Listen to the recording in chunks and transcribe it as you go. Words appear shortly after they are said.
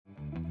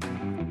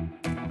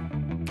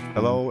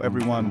Hello,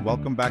 everyone.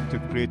 Welcome back to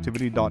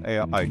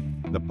creativity.ai,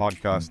 the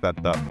podcast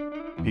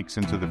that peeks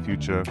into the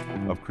future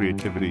of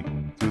creativity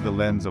through the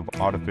lens of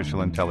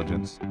artificial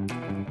intelligence.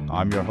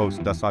 I'm your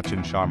host,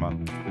 Sachin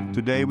Sharma.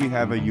 Today, we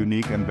have a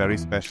unique and very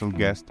special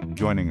guest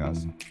joining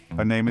us.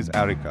 Her name is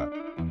Arika,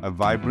 a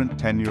vibrant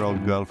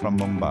 10-year-old girl from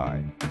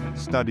Mumbai,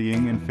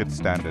 studying in 5th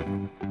standard.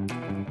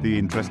 The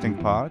interesting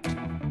part?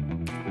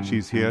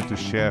 She's here to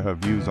share her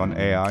views on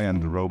AI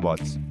and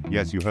robots.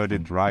 Yes, you heard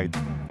it right.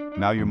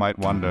 Now you might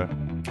wonder,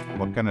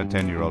 what can a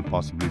 10-year-old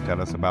possibly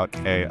tell us about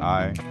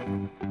AI?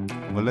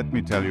 Well, let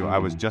me tell you, I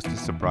was just as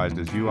surprised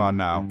as you are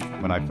now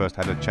when I first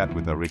had a chat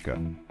with Arika.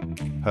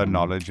 Her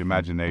knowledge,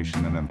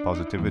 imagination, and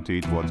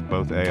positivity towards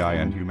both AI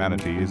and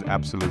humanity is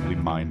absolutely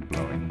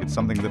mind-blowing. It's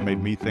something that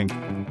made me think,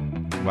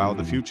 wow,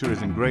 the future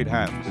is in great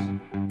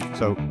hands.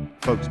 So,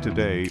 folks,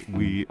 today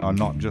we are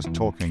not just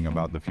talking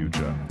about the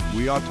future.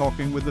 We are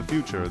talking with the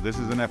future. This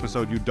is an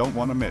episode you don't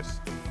want to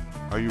miss.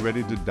 Are you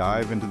ready to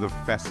dive into the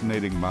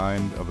fascinating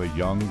mind of a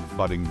young,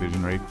 budding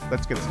visionary?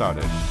 Let's get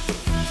started.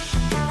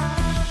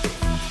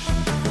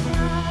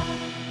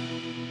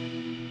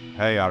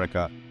 Hey,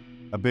 Arika.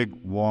 A big,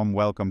 warm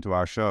welcome to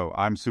our show.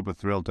 I'm super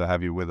thrilled to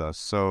have you with us.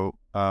 So,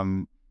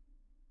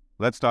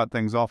 let's start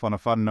things off on a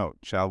fun note,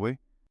 shall we?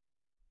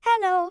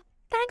 Hello.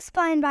 Thanks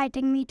for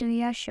inviting me to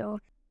your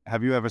show.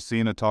 Have you ever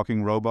seen a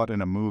talking robot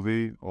in a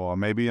movie or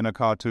maybe in a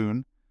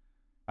cartoon?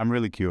 I'm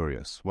really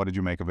curious. What did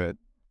you make of it?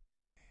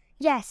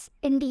 Yes,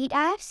 indeed,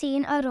 I have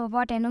seen a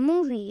robot in a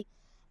movie,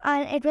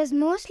 and it was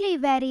mostly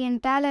very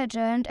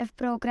intelligent if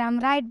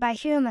programmed right by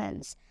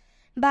humans.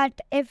 But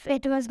if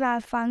it was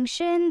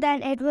malfunctioned,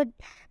 then it would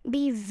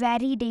be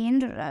very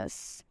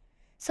dangerous.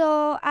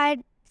 So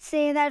I'd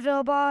say that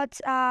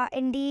robots are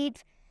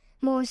indeed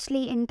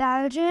mostly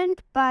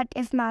intelligent, but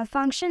if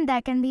malfunctioned,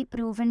 they can be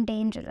proven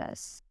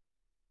dangerous.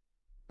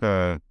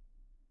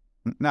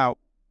 Now,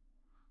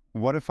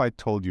 what if I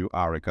told you,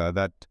 Arika,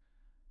 that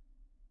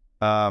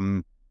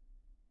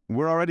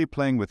we're already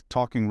playing with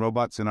talking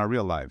robots in our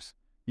real lives?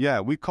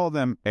 Yeah, we call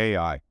them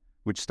AI,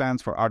 which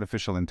stands for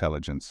artificial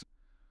intelligence.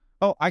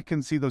 Oh, I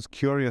can see those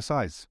curious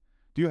eyes.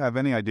 Do you have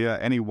any idea,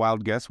 any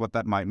wild guess what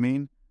that might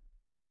mean?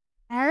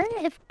 And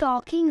if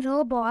talking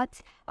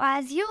robots, or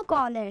as you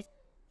call it,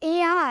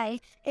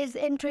 AI, is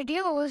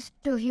introduced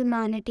to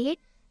humanity,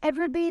 it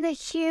would be the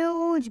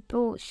huge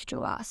boost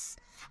to us.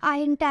 Our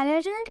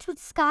intelligence would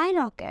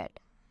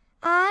skyrocket.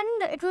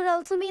 And it would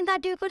also mean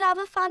that you could have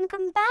a fun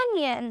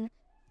companion.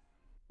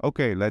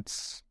 Okay,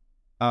 let's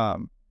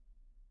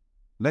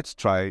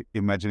try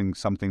imagining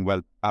something.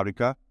 Well,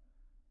 Arika,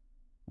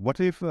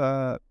 what if,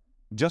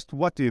 just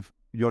what if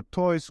your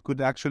toys could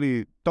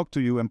actually talk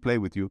to you and play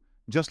with you,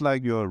 just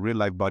like your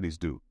real-life buddies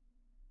do?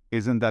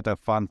 Isn't that a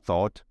fun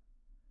thought?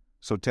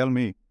 So tell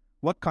me,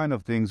 what kind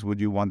of things would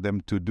you want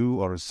them to do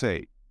or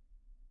say?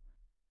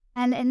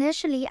 And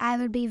initially, I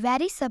would be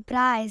very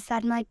surprised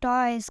that my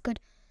toys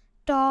could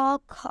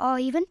talk or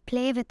even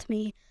play with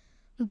me.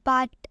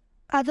 But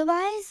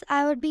otherwise,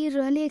 I would be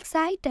really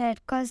excited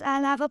because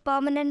I'll have a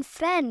permanent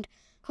friend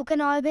who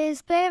can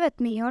always play with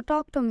me or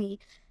talk to me.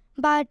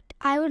 But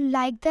I would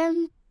like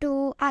them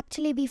to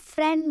actually be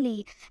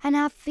friendly and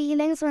have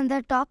feelings when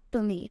they talk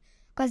to me,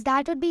 because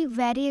that would be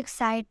very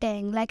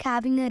exciting, like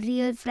having a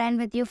real friend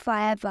with you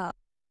forever.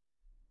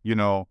 You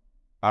know,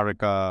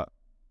 Arika,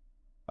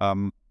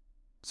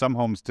 some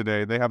homes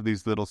today, they have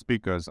these little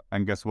speakers,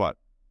 and guess what?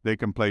 They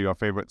can play your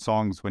favorite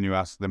songs when you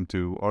ask them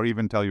to, or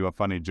even tell you a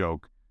funny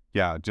joke.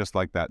 Yeah, just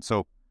like that.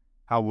 So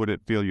how would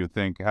it feel, you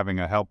think, having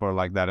a helper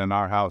like that in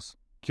our house?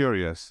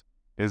 Curious,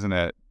 isn't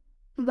it?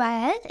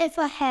 Well, if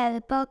a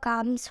helper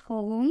comes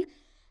home,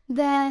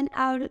 then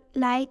I would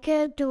like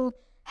it to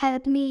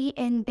help me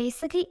in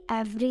basically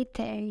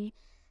everything,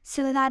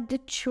 so that the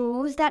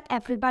chores that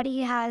everybody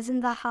has in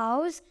the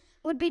house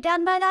would be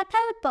done by that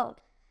helper.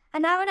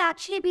 And I would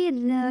actually be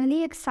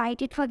really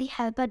excited for the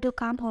helper to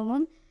come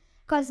home,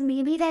 because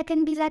maybe they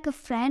can be like a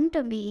friend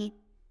to me.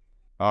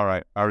 All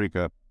right,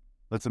 Arika,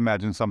 let's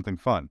imagine something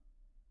fun.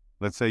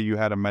 Let's say you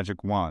had a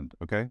magic wand,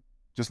 okay?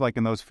 Just like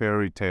in those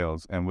fairy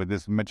tales, and with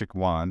this magic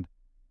wand,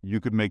 you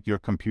could make your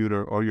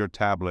computer or your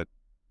tablet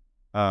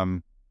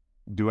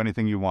do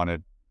anything you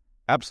wanted.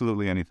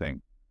 Absolutely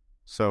anything.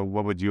 So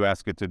what would you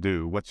ask it to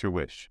do? What's your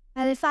wish?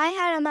 Well, if I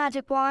had a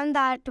magic wand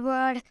that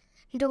would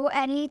do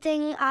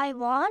anything I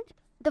want,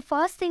 the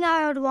first thing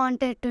I would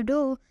want it to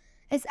do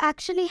is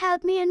actually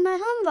help me in my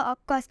homework,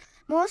 because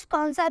most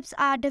concepts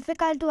are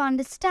difficult to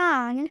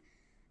understand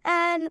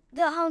and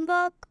the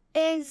homework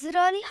is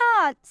really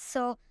hard.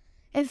 So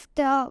if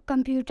the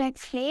computer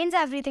explains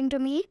everything to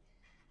me,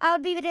 I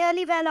would be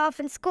really well off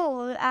in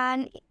school,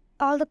 and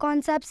all the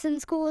concepts in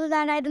school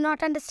that I do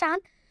not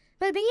understand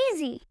will be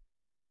easy.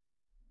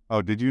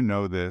 Oh, did you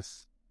know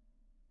this?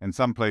 In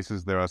some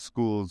places, there are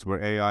schools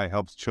where AI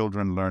helps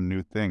children learn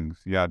new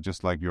things. Yeah,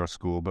 just like your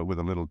school, but with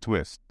a little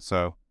twist.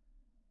 So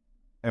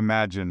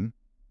imagine,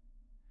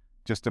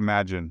 just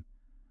imagine,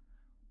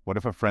 what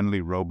if a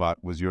friendly robot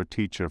was your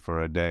teacher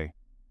for a day?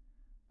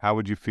 How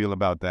would you feel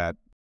about that?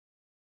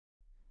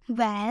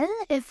 Well,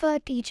 if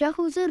a teacher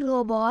who's a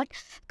robot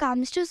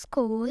comes to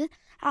school,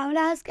 I would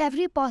ask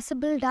every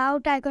possible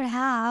doubt I could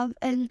have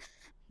in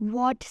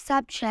what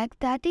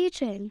subject they're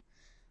teaching.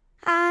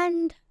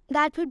 And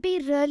that would be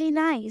really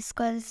nice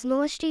because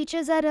most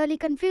teachers are really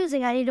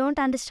confusing and you don't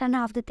understand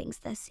half the things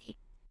they say.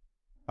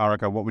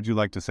 Arika, what would you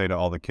like to say to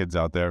all the kids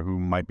out there who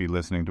might be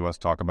listening to us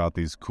talk about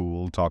these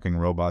cool talking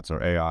robots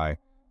or AI?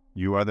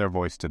 You are their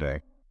voice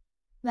today.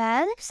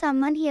 Well, if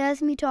someone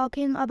hears me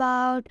talking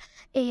about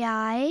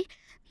AI,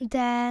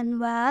 then,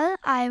 well,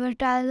 I will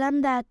tell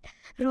them that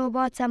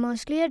robots are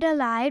mostly a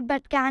delight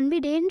but can be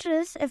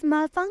dangerous if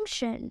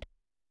malfunctioned.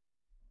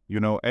 You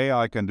know,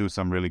 AI can do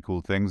some really cool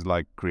things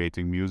like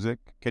creating music.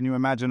 Can you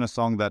imagine a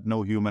song that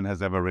no human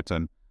has ever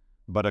written,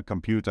 but a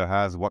computer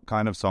has? What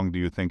kind of song do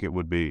you think it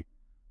would be?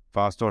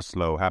 Fast or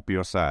slow, happy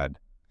or sad?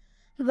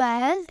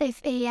 Well,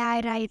 if AI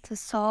writes a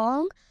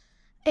song,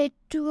 it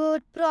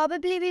would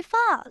probably be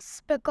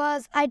fast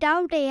because I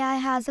doubt AI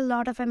has a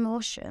lot of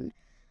emotion.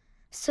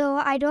 So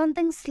I don't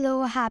think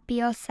slow,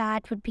 happy or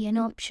sad would be an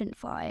option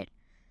for it.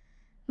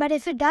 But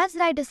if it does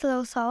write a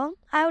slow song,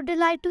 I would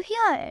delight to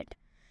hear it.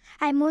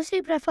 I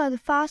mostly prefer the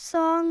fast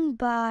song,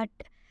 but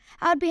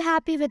I'd be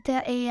happy with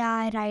the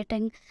AI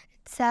writing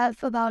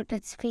itself about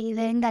its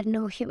feeling that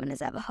no human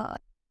has ever heard.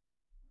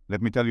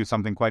 Let me tell you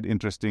something quite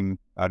interesting,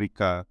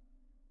 Arika.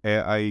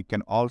 AI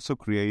can also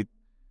create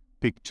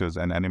pictures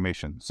and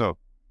animation. So,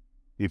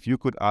 if you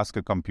could ask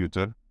a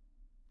computer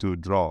to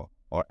draw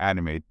or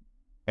animate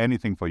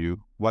anything for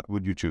you, what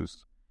would you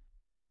choose?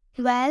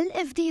 Well,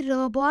 if the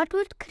robot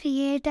would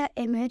create an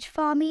image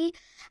for me,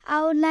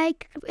 I would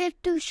like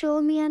it to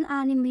show me an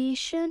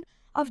animation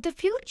of the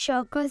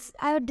future because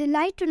I would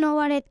delight to know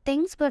what it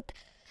thinks what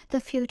the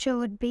future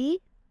would be.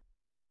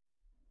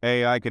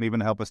 AI can even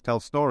help us tell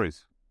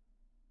stories.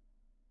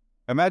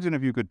 Imagine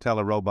if you could tell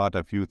a robot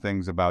a few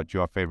things about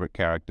your favorite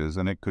characters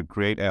and it could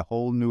create a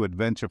whole new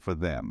adventure for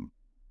them.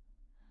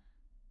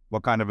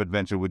 What kind of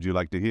adventure would you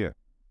like to hear?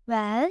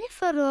 Well,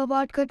 if a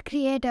robot could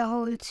create a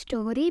whole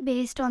story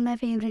based on my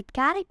favorite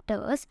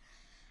characters,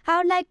 I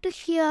would like to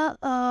hear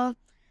a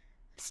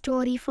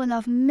story full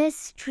of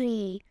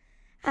mystery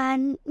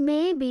and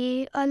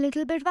maybe a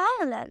little bit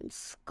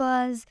violence,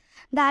 because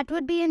that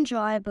would be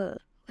enjoyable,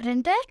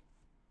 wouldn't it?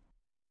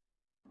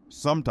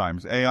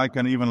 Sometimes AI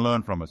can even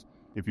learn from us.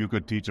 If you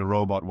could teach a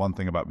robot one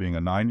thing about being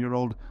a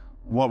 9-year-old,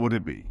 what would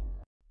it be?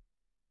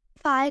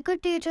 If I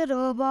could teach a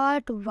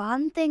robot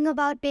one thing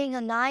about being a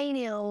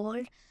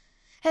 9-year-old,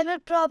 it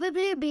would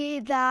probably be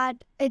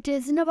that it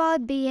isn't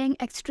about being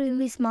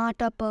extremely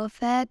smart or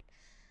perfect.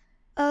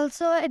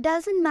 Also, it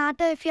doesn't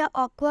matter if you're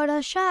awkward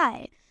or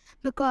shy,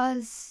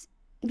 because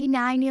the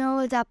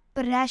 9-year-olds are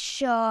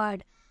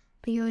pressured,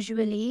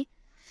 usually,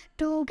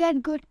 to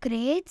get good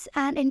grades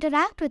and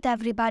interact with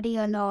everybody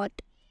a lot.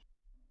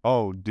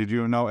 Oh, did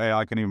you know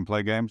AI can even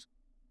play games?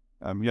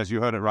 Yes,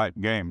 you heard it right,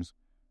 games.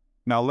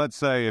 Now, let's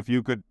say if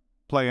you could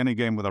play any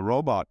game with a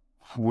robot,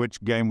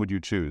 which game would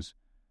you choose?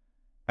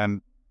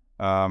 And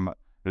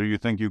do you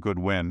think you could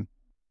win?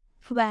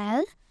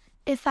 Well,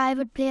 if I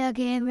would play a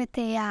game with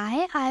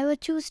AI, I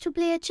would choose to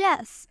play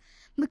chess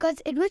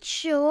because it would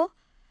show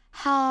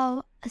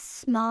how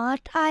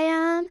smart I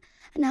am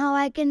and how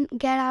I can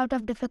get out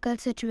of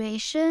difficult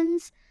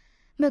situations,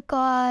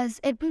 because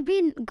it would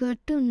be good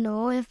to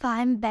know if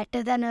I'm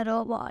better than a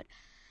robot.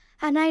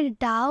 And I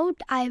doubt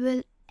I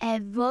will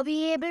ever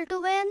be able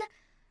to win,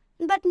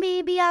 but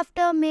maybe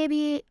after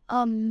maybe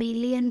a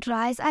million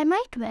tries, I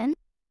might win.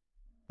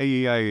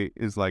 AI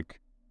is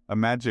like a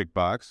magic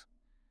box.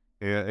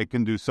 It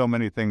can do so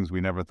many things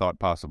we never thought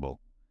possible.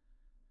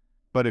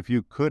 But if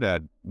you could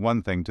add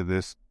one thing to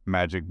this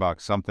magic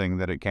box, something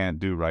that it can't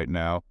do right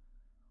now,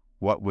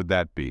 what would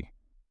that be?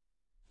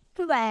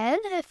 Well,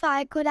 if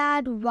I could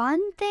add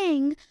one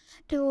thing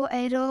to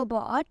a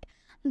robot,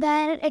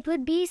 then it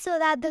would be so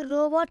that the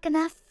robot can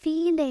have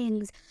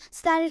feelings,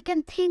 so that it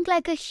can think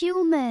like a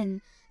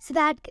human, so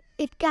that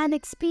it can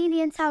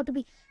experience how to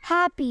be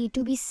happy,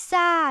 to be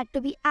sad,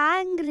 to be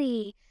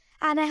angry.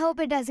 And I hope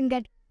it doesn't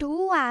get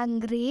too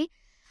angry,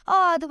 or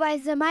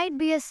otherwise there might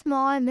be a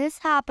small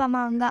mishap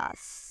among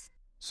us.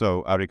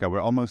 So, Arika, we're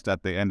almost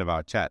at the end of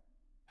our chat.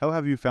 How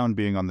have you found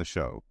being on the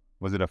show?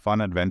 Was it a fun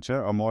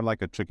adventure or more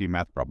like a tricky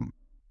math problem?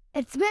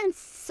 It's been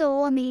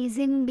so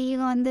amazing being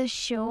on this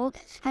show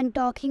and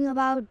talking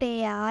about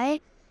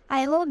AI.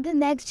 I hope the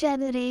next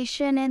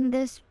generation in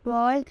this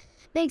world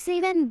makes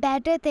even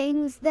better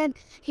things than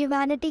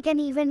humanity can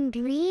even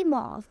dream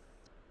of.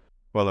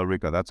 Well,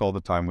 Arika, that's all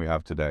the time we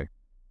have today.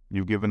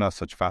 You've given us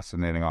such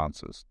fascinating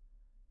answers.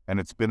 And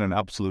it's been an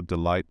absolute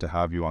delight to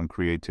have you on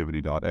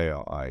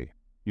creativity.ai.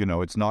 You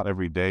know, it's not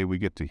every day we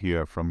get to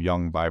hear from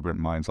young, vibrant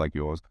minds like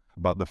yours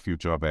about the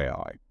future of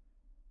AI.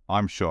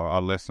 I'm sure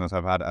our listeners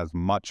have had as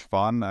much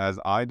fun as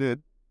I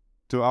did.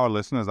 To our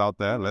listeners out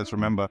there, let's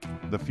remember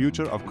the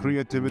future of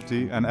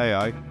creativity and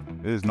AI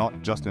is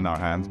not just in our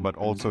hands, but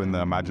also in the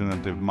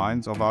imaginative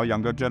minds of our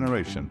younger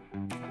generation.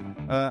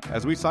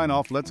 As we sign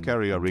off, let's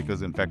carry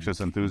Arika's infectious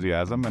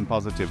enthusiasm and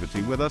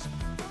positivity with us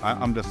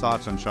I'm the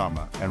Sachin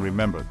Sharma, and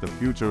remember, the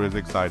future is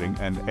exciting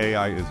and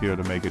AI is here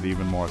to make it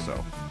even more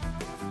so.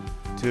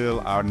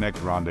 Till our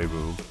next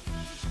rendezvous,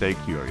 stay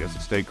curious,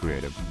 stay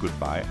creative,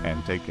 goodbye,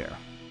 and take care.